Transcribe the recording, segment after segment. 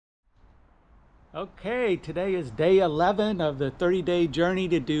Okay, today is day 11 of the 30-day journey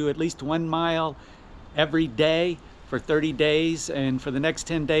to do at least 1 mile every day for 30 days. And for the next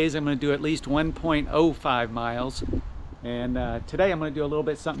 10 days, I'm going to do at least 1.05 miles. And today I'm going to do a little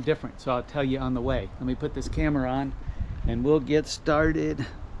bit something different, so I'll tell you on the way. Let me put this camera on and we'll get started.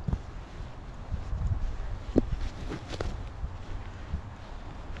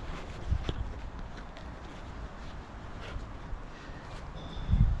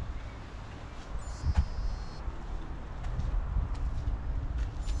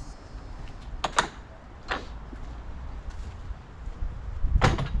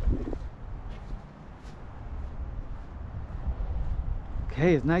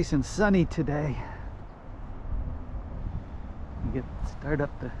 Okay, it's nice and sunny today. Start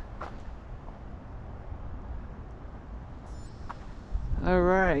up the. All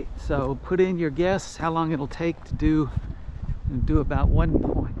right, so put in your guess how long it'll take to do about 1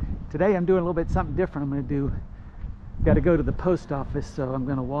 point. Today I'm doing a little bit something different. Got to go to the post office, so I'm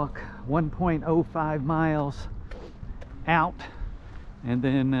going to walk 1.05 miles out, and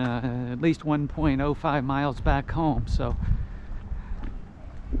then at least 1.05 miles back home. So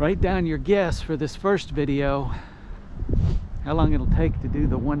write down your guess for this first video, how long it'll take to do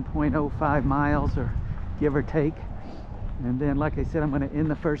the 1.05 miles, or give or take. And then, like I said, I'm going to end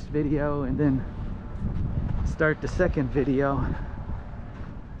the first video and then start the second video.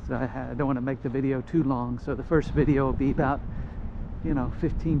 So I don't want to make the video too long. So the first video will be about,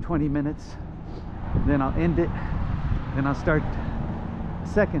 15-20 minutes. Then I'll end it. Then I'll start the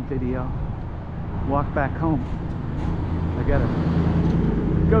second video, walk back home. I gotta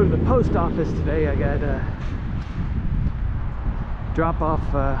go to the post office today. I gotta drop off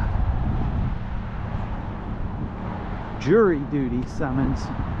jury duty summons.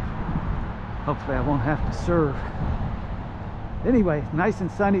 Hopefully I won't have to serve. Anyway, nice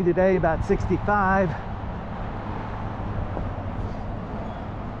and sunny today, about 65.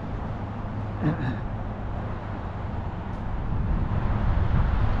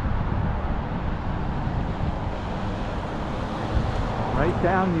 Write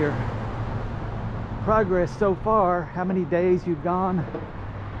down your progress so far, how many days you've gone,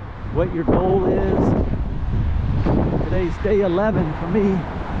 what your goal is. Today's day 11 for me.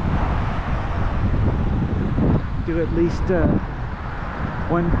 Do at least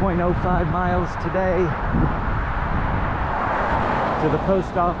 1.05 miles today to the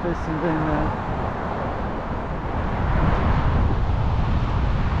post office, and then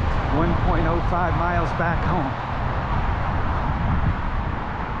 1.05 miles back home.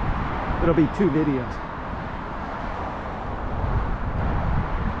 It'll be 2 videos.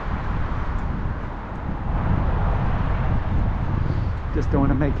 Just don't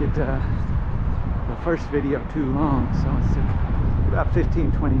want to make it the first video too long, so it's about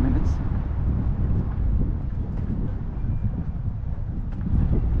 15-20 minutes.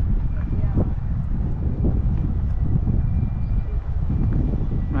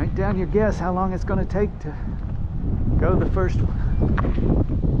 Write down your guess how long it's going to take to go the first one.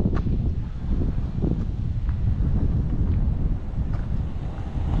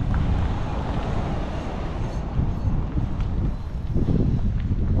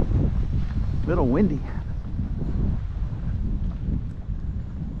 Little windy.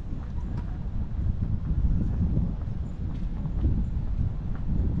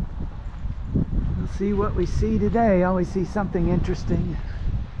 We'll see what we see today. I always see something interesting.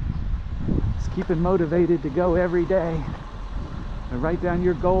 Just keeping motivated to go every day. And write down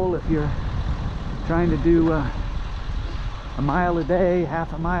your goal if you're trying to do a mile a day,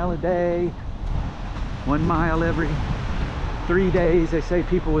 half a mile a day, 1 mile every 3 days. They say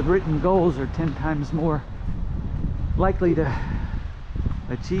people with written goals are 10 times more likely to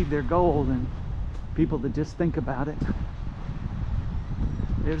achieve their goal than people that just think about it.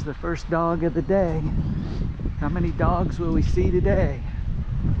 There's the first dog of the day. How many dogs will we see today?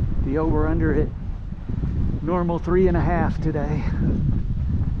 The over-under at normal 3.5 today.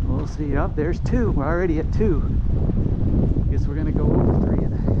 We'll see. Oh, there's 2. We're already at 2. Guess we're gonna go over 3.5.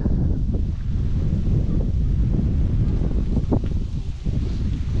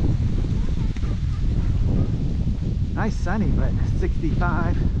 Nice sunny, but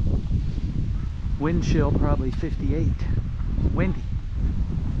 65. Wind chill probably 58. Windy.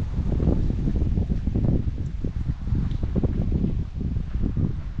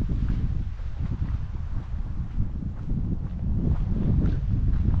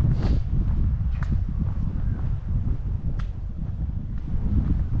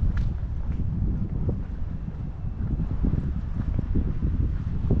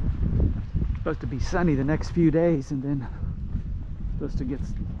 Supposed to be sunny the next few days, and then Supposed to get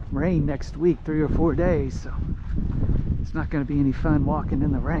rain next week, 3 or 4 days, so it's not going to be any fun walking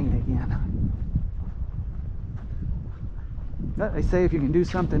in the rain again. But they say if you can do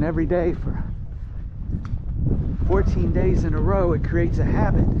something every day for 14 days in a row, it creates a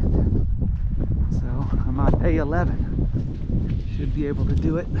habit. So I'm on day 11. Should be able to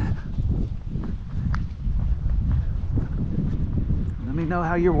do it. Let me know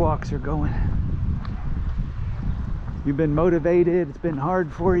how your walks are going. You've been motivated, it's been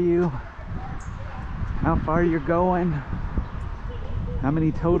hard for you. How far you're going. How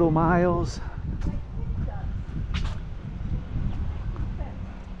many total miles.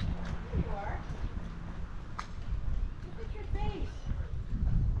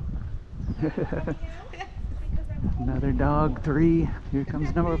 Another dog, 3. Here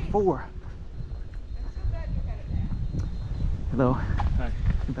comes number 4. Hello. Hi.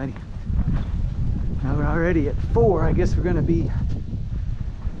 Hey, buddy. Now we're already at 4. I guess we're going to be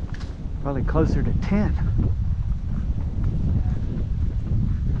probably closer to 10.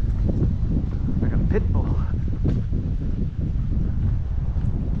 Like a pit bull.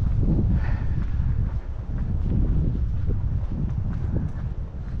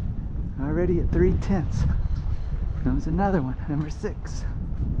 Already at 3/10. Comes another one, number 6.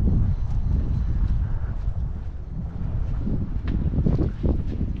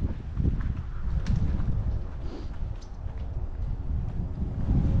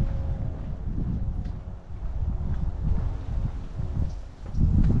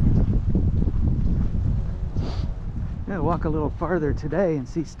 Gonna walk a little farther today and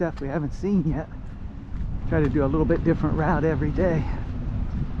see stuff we haven't seen yet. Try to do a little bit different route every day.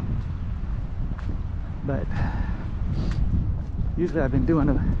 But usually I've been doing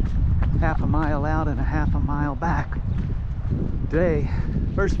a half a mile out and a half a mile back. Today,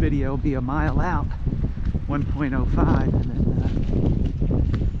 first video will be a mile out, 1.05, and then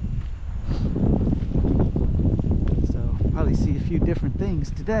so probably see a few different things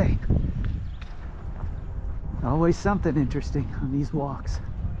today. Always something interesting on these walks.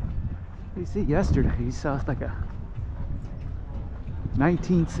 What did you see yesterday? You saw like a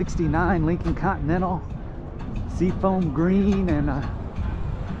 1969 Lincoln Continental, seafoam green, and a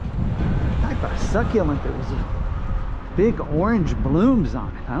type of succulent that was big orange blooms on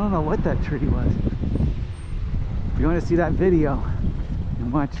it. I don't know what that tree was. If you want to see that video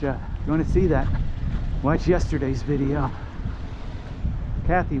and watch, if you want to see that, watch yesterday's video.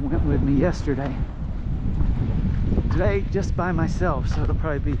 Kathy went with me yesterday. Today, just by myself, so it'll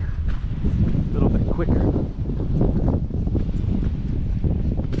probably be a little bit quicker.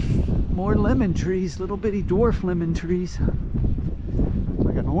 More lemon trees, little bitty dwarf lemon trees.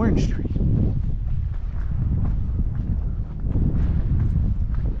 Like an orange tree.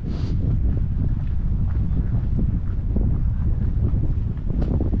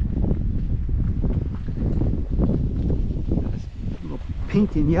 Little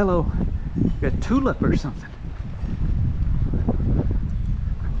pink and yellow, like a tulip or something.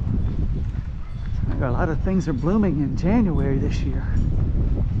 A lot of things are blooming in January this year.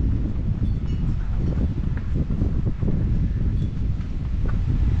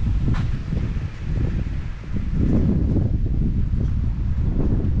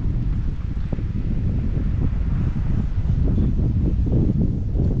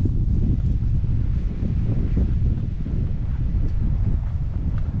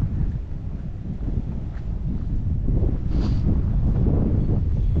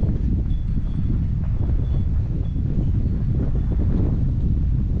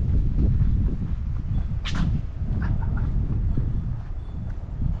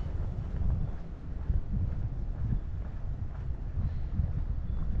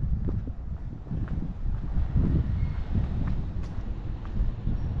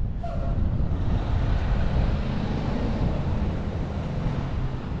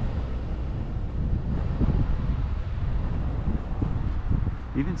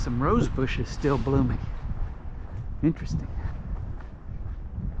 Even some rose bushes still blooming. Interesting.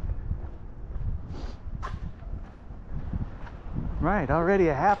 Right, already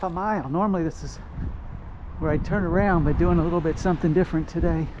a half a mile. Normally this is where I turn around, but doing a little bit something different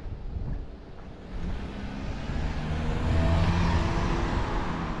today.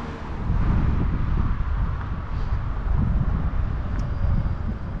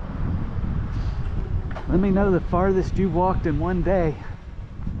 Let me know the farthest you've walked in one day.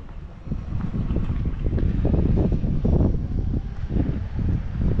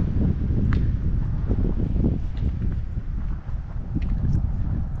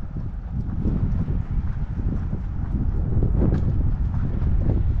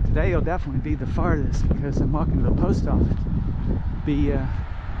 Today will definitely be the farthest because I'm walking to the post office. be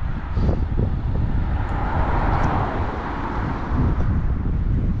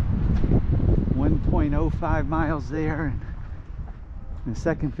 1.05 miles there, and the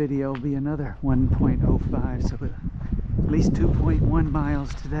second video will be another 1.05, so at least 2.1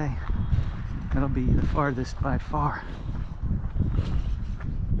 miles today. That'll be the farthest by far.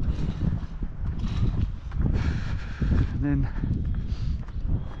 And then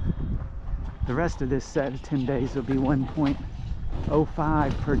the rest of this set of 10 days will be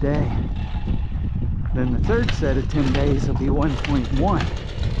 1.05 per day. Then the third set of 10 days will be 1.1.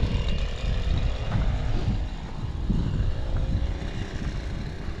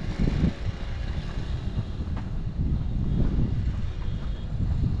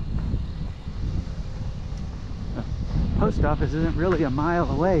 The post office isn't really a mile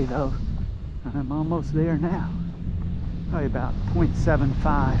away though. I'm almost there now. Probably about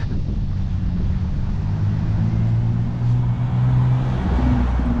 0.75.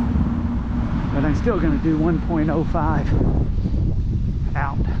 But I'm still going to do 1.05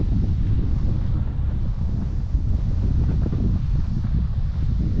 out.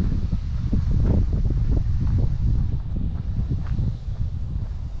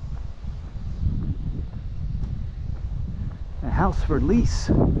 A house for lease.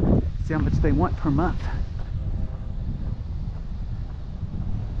 See how much they want per month.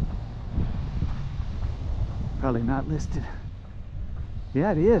 Probably not listed.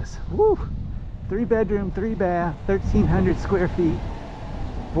 Yeah, it is. Woo! 3-bedroom, 3-bath, 1,300 square feet,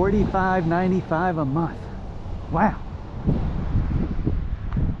 $45.95 a month. Wow.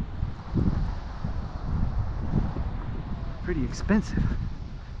 Pretty expensive.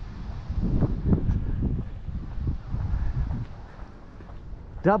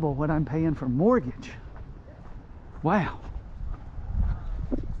 Double what I'm paying for mortgage. Wow.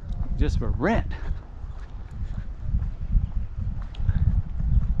 Just for rent.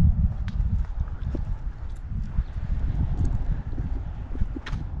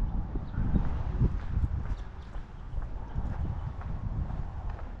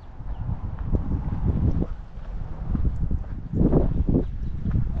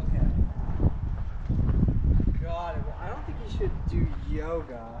 Do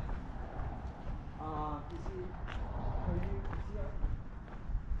yoga.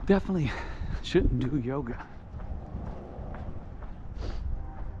 Definitely shouldn't do yoga.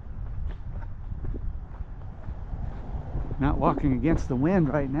 Not walking against the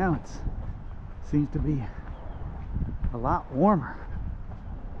wind right now. It seems to be a lot warmer.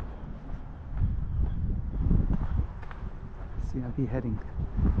 See, I'll be heading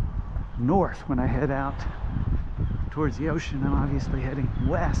north when I head out towards the ocean. I'm obviously heading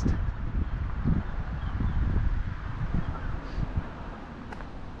west.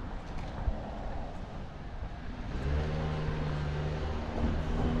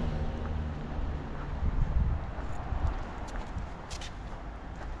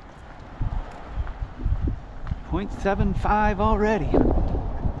 .75 already.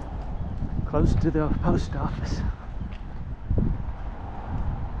 Close to the post office.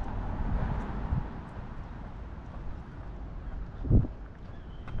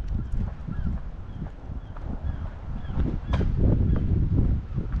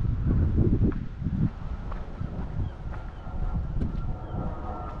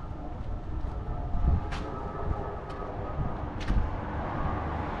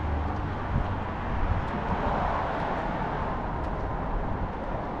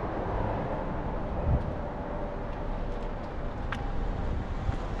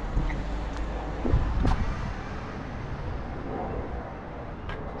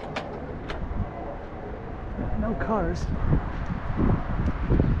 No cars.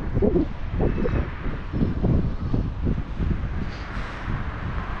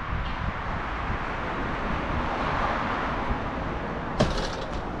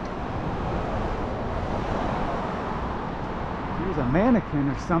 There's a mannequin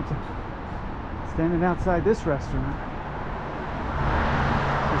or something standing outside this restaurant.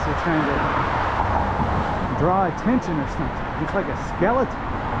 Guess they're trying to draw attention or something. Looks like a skeleton.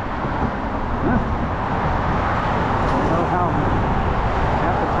 Huh? How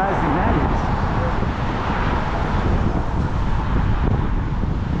appetizing that is.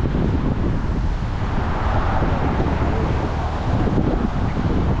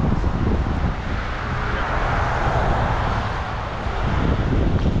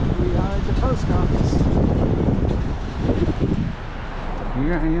 We are at the post office.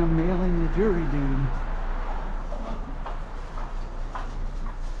 Here I am mailing the jury duty.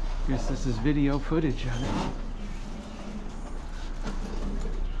 Guess this is video footage of it.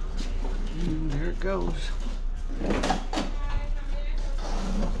 There it goes.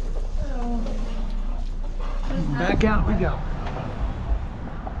 Back out we go.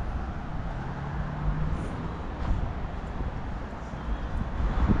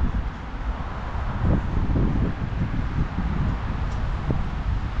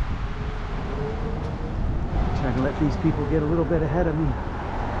 Try to let these people get a little bit ahead of me.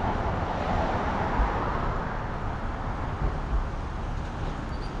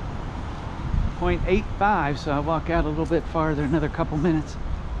 .85, so I'll walk out a little bit farther, another couple minutes.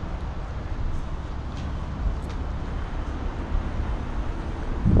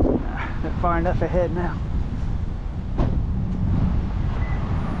 Not far enough ahead now.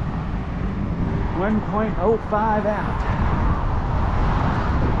 1.05 out.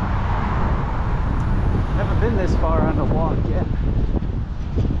 Haven't been this far on the walk yet.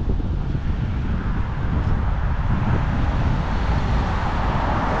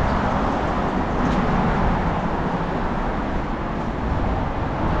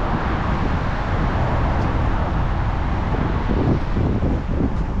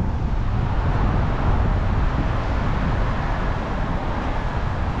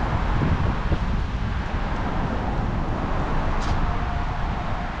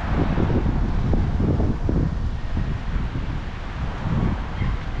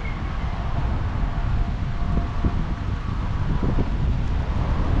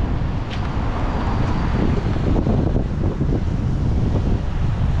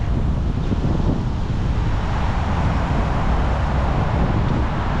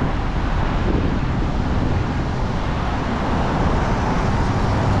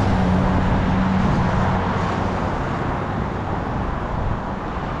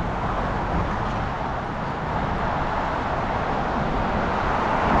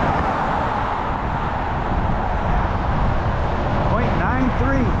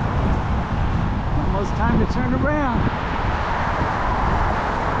 Almost time to turn around.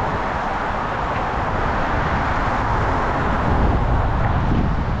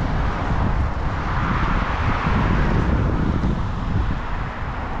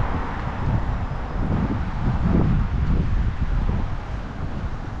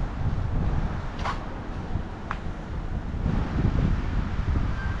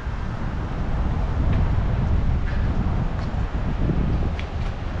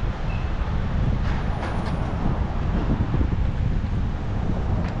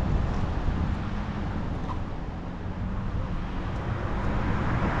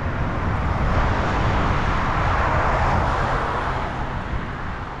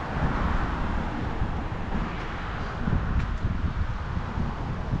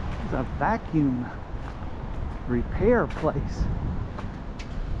 A vacuum repair place.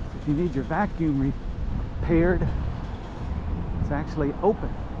 If you need your vacuum repaired, it's actually open.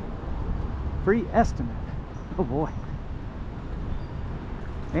 Free estimate. Oh boy.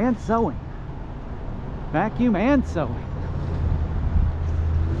 And sewing. Vacuum and sewing.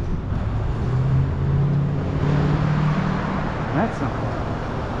 That's something.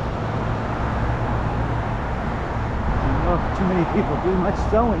 I don't know if too many people do much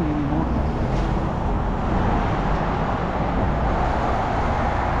sewing anymore.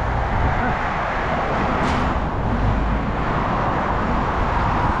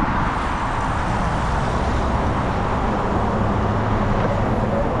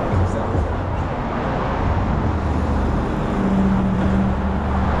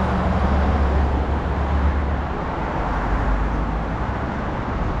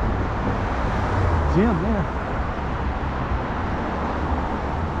 Gym there.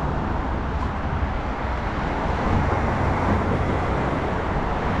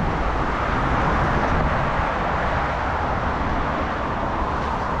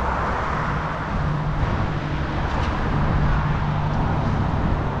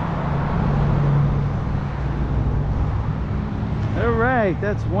 All right,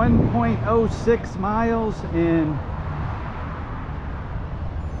 that's 1.06 miles in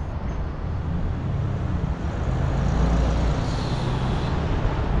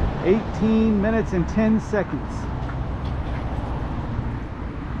 18 minutes and 10 seconds.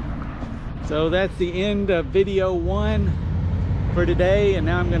 So that's the end of video 1 for today, and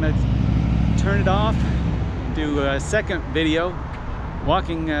now I'm gonna turn it off, do a second video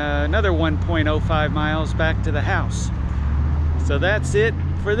walking another 1.05 miles back to the house. So that's it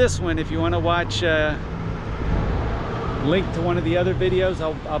for this one. If you want to watch link to one of the other videos,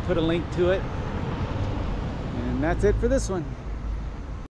 I'll put a link to it, and that's it for this one.